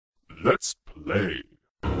Let's play.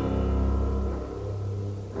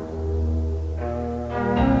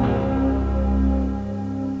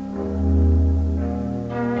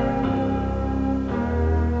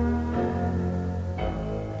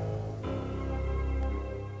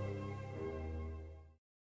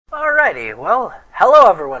 Alrighty, well, hello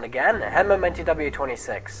everyone again,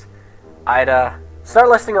 MMNTW26. I'd start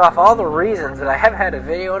listing off all the reasons that I haven't had a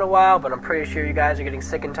video in a while, but I'm pretty sure you guys are getting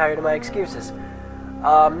sick and tired of my excuses.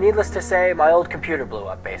 Needless to say, my old computer blew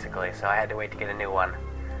up, basically, so I had to wait to get a new one.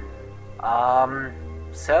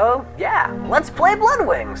 So, yeah, let's play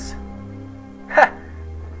Bloodwings! Heh,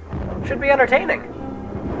 should be entertaining.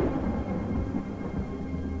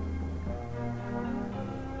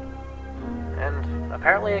 And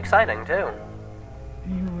apparently exciting, too.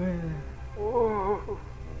 Beware. Ooh.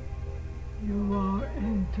 You are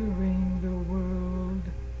entering the world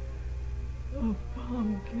of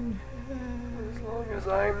Pumpkinhead. As long as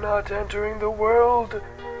I'm not entering the world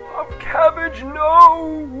of Cabbage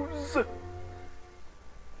Nose!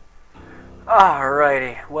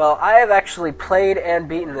 Alrighty, well, I have actually played and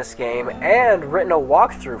beaten this game and written a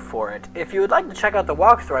walkthrough for it. If you would like to check out the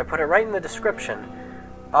walkthrough, I put it right in the description.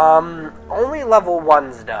 Only level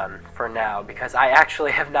 1's done for now, because I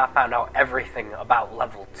actually have not found out everything about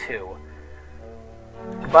level 2.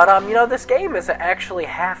 But, you know, this game isn't actually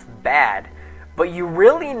half bad, but you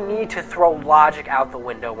really need to throw logic out the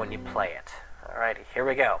window when you play it. Alrighty, here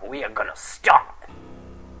we go. We are gonna start!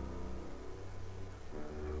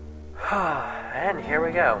 And here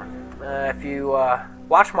we go. If you,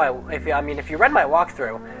 if you read my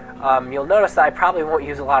walkthrough, you'll notice that I probably won't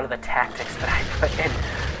use a lot of the tactics that I put in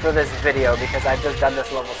for this video, because I've just done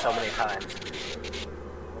this level so many times.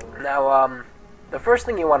 Now, the first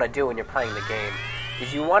thing you want to do when you're playing the game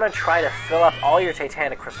is you want to try to fill up all your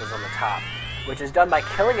Titanic crystals on the top, which is done by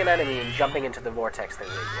killing an enemy and jumping into the vortex they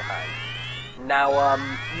leave behind. Now,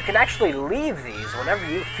 you can actually leave these whenever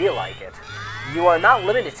you feel like it. You are not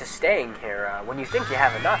limited to staying here. When you think you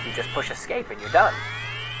have enough, you just push escape and you're done.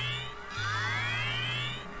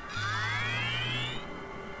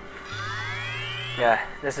 Yeah,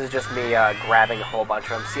 this is just me grabbing a whole bunch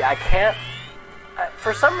of them. See, I can't...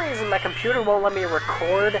 for some reason, my computer won't let me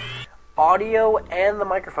record audio and the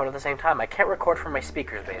microphone at the same time. I can't record from my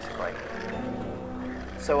speakers, basically.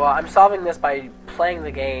 So I'm solving this by playing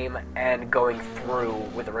the game and going through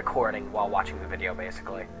with the recording while watching the video,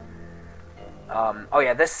 basically. Oh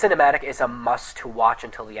yeah, this cinematic is a must to watch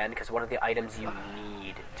until the end, because one of the items you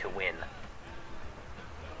need to win.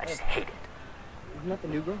 I just hate it. Isn't that the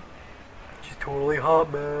new girl? She's totally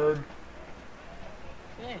hot, man.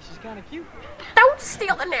 Yeah, she's kind of cute. Don't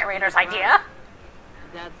steal the narrator's idea!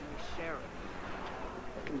 Dad's the sheriff.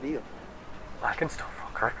 What's the deal? I can still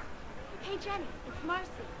fuck her. Hey Jenny, it's Marcy.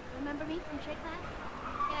 Remember me from trick class?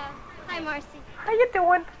 Yeah. Hi Marcy. How you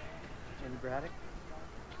doing? Jenny Braddock.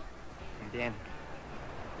 And Dan.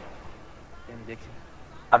 Danny Dixon.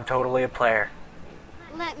 I'm totally a player.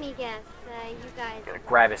 Let me guess, you guys... I'm gonna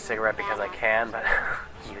grab a cigarette because I can, but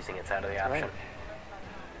using it's out of the option. Right.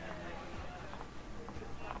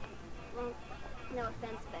 Well, no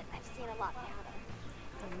offense, but I've seen a lot better.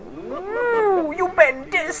 Ooh, you been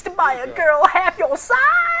dissed by a girl half your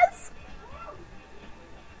size?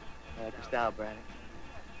 I like your style, Braddock.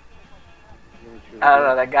 Really, truly I don't good.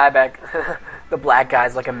 know, that guy back, the black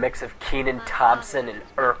guy's like a mix of Kenan Thompson and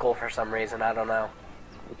Urkel for some reason, I don't know.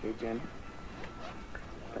 Okay, Jen.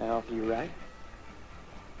 Can I offer you a ride?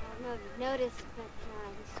 I don't know if you've noticed, but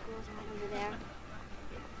the school's right over there.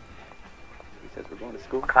 He says we're going to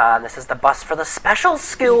school. Come on, this is the bus for the special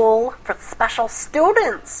school, for the special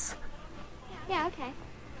students. Yeah, okay.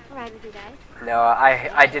 I'll ride with you guys. No,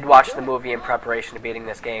 I did watch the movie in preparation to beating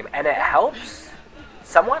this game, and it helps,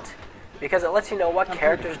 somewhat, because it lets you know what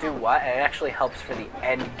characters do what, and it actually helps for the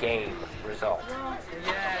end game result.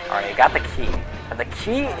 Alright, you got the key. And the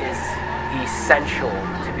key is essential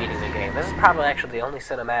to beating the game. This is probably actually the only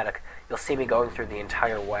cinematic you'll see me going through the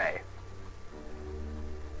entire way.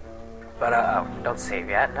 But, oh, don't save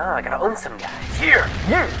yet. No, I gotta own some guys. Here!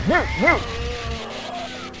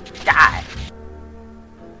 Die!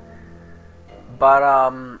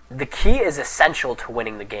 But, the key is essential to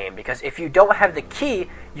winning the game, because if you don't have the key,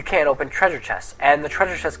 you can't open treasure chests, and the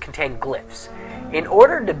treasure chests contain glyphs. In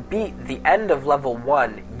order to beat the end of level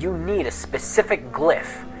 1, you need a specific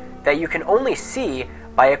glyph that you can only see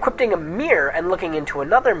by equipping a mirror and looking into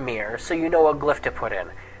another mirror so you know what glyph to put in.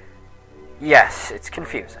 Yes, it's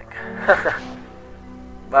confusing.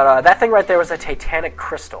 But that thing right there was a Titanic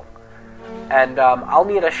crystal. And I'll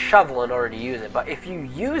need a shovel in order to use it, but if you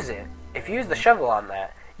use it, if you use the shovel on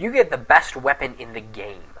that, you get the best weapon in the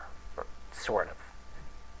game. Sort of.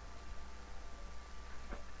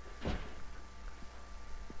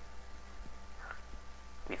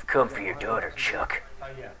 Come for your daughter, Chuck.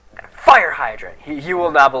 Got a fire hydrant. You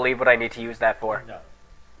will not believe what I need to use that for.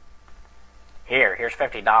 Here's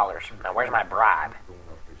 $50. Now, where's my bribe?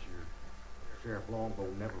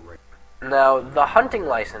 Now, the hunting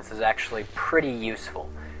license is actually pretty useful,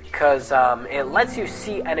 because it lets you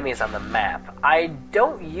see enemies on the map. I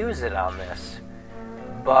don't use it on this,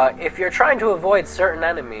 but if you're trying to avoid certain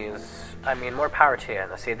enemies, I mean, more power to you.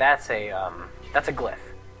 Now, see, that's a glyph.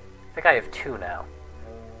 I think I have 2 now.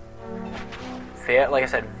 See, like I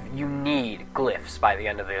said, you need glyphs by the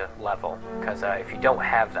end of the level, because if you don't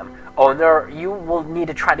have them... Oh, and you will need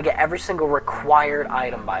to try to get every single required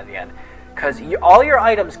item by the end, because all your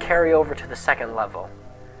items carry over to the second level.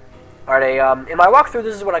 Alright, in my walkthrough,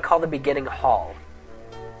 this is what I call the beginning hall.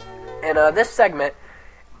 In this segment,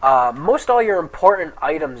 most all your important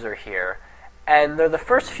items are here, and they're the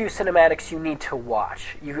first few cinematics you need to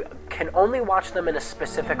watch. You can only watch them in a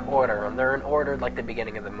specific order, and they're in order like the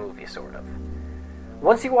beginning of the movie, sort of.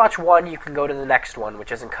 Once you watch one, you can go to the next one,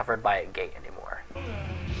 which isn't covered by a gate anymore.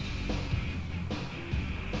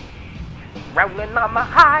 Rolling on the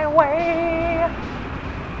highway!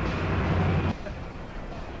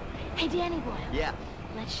 Hey, Danny boy. Yeah.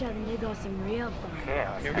 Let's show the niggas some real fun.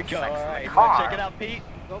 Yeah, Here we go. sex in the Alright, car. check it out, Pete.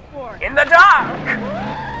 Go for it. In the dark!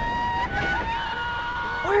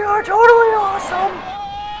 We are totally awesome!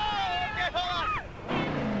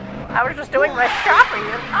 I was just doing my shopping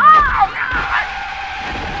and... Oh, God!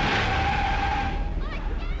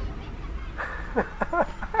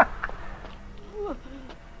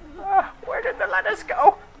 Where did the lettuce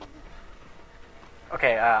go?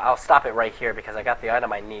 Okay, I'll stop it right here because I got the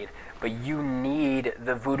item I need. But you need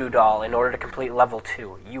the voodoo doll in order to complete level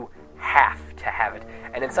 2. You have to have it.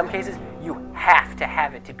 And in some cases, you have to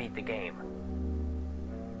have it to beat the game.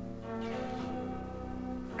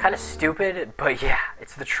 Kind of stupid, but yeah,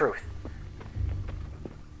 it's the truth.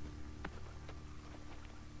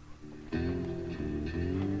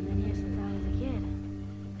 Been here since I was a kid.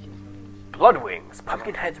 Bloodwings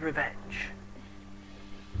Pumpkinhead's Revenge.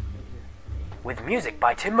 With music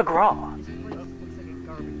by Tim McGraw.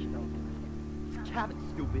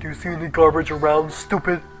 Do you see any garbage around,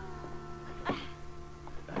 stupid?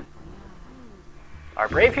 Our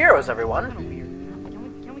brave heroes, everyone.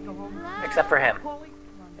 Except for him.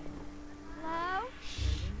 Hello?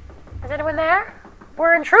 Is anyone there?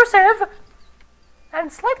 We're intrusive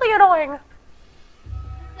and slightly annoying.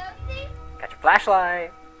 Sophie? Got your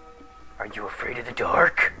flashlight. Are you afraid of the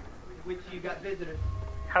dark? Which you got visitors.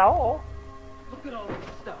 Hello? Look at all this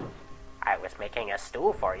stuff. I was making a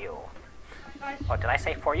stew for you. Oh, did I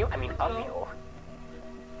say for you? I mean of you.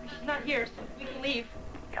 She's not here, so we can leave.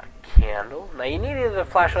 Got a candle. Now you need either the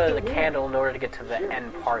flashlight or the candle in order to get to the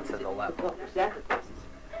end parts of the level. Sacrifices.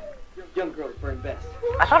 Young girls burn best.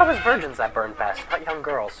 I thought it was virgins that burned best, not young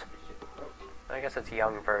girls. I guess it's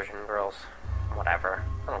young virgin girls. Whatever.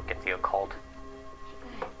 I don't get the occult.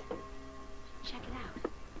 Guys, check it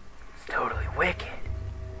out. It's totally wicked.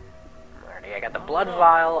 Alrighty, I got the blood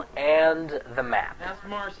vial and the map. Ask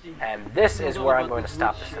Marcy. And this is where I'm going to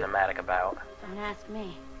stop the cinematic about. Don't ask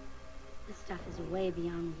me. This stuff is way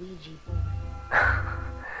beyond Ouija board.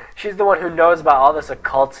 She's the one who knows about all this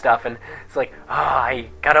occult stuff, and it's like, oh, I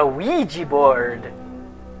got a Ouija board.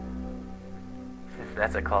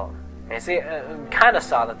 That's a cult. And you see, kind of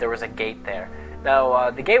saw that there was a gate there.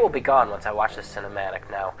 Now, the gate will be gone once I watch this cinematic.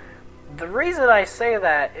 Now, the reason I say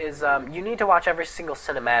that is you need to watch every single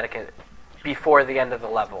cinematic before the end of the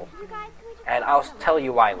level. And I'll tell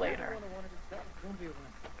you why later.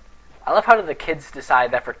 I love how the kids decide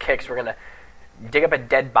that for kicks we're going to dig up a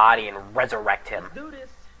dead body and resurrect him. Do this.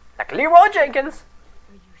 Like Leroy Jenkins!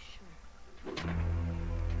 Are you sure?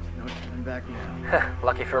 No turning back now.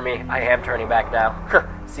 Lucky for me, I am turning back now.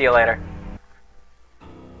 See you later.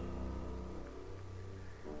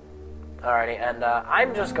 Alrighty, and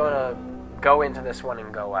I'm just going to go into this one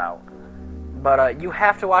and go out. But you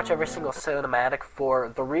have to watch every single cinematic for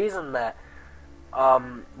the reason that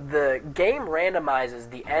the game randomizes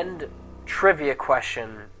the end trivia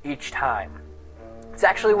question each time. It's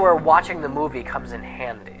actually where watching the movie comes in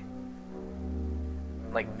handy.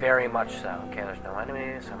 Like, very much so. Okay, there's no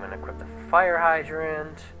enemies, so I'm going to equip the fire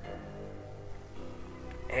hydrant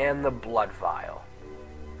and the blood vial.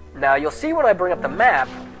 Now, you'll see when I bring up the map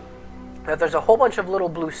that there's a whole bunch of little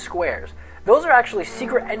blue squares. Those are actually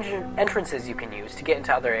secret entrances you can use to get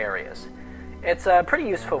into other areas. It's pretty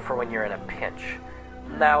useful for when you're in a pinch.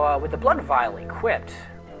 Now, with the blood vial equipped,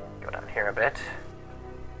 go down here a bit.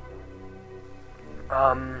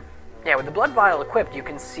 Yeah, with the blood vial equipped, you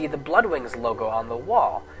can see the Bloodwings logo on the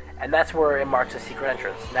wall, and that's where it marks a secret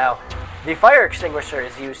entrance. Now, the fire extinguisher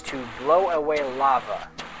is used to blow away lava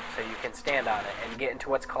so you can stand on it and get into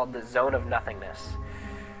what's called the zone of nothingness.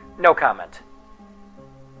 No comment.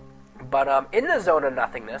 But in the zone of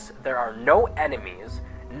nothingness, there are no enemies,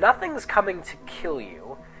 nothing's coming to kill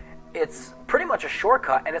you. It's pretty much a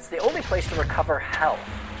shortcut, and it's the only place to recover health.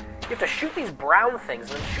 You have to shoot these brown things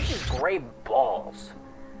and then shoot these gray balls.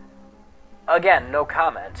 Again, no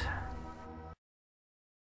comment.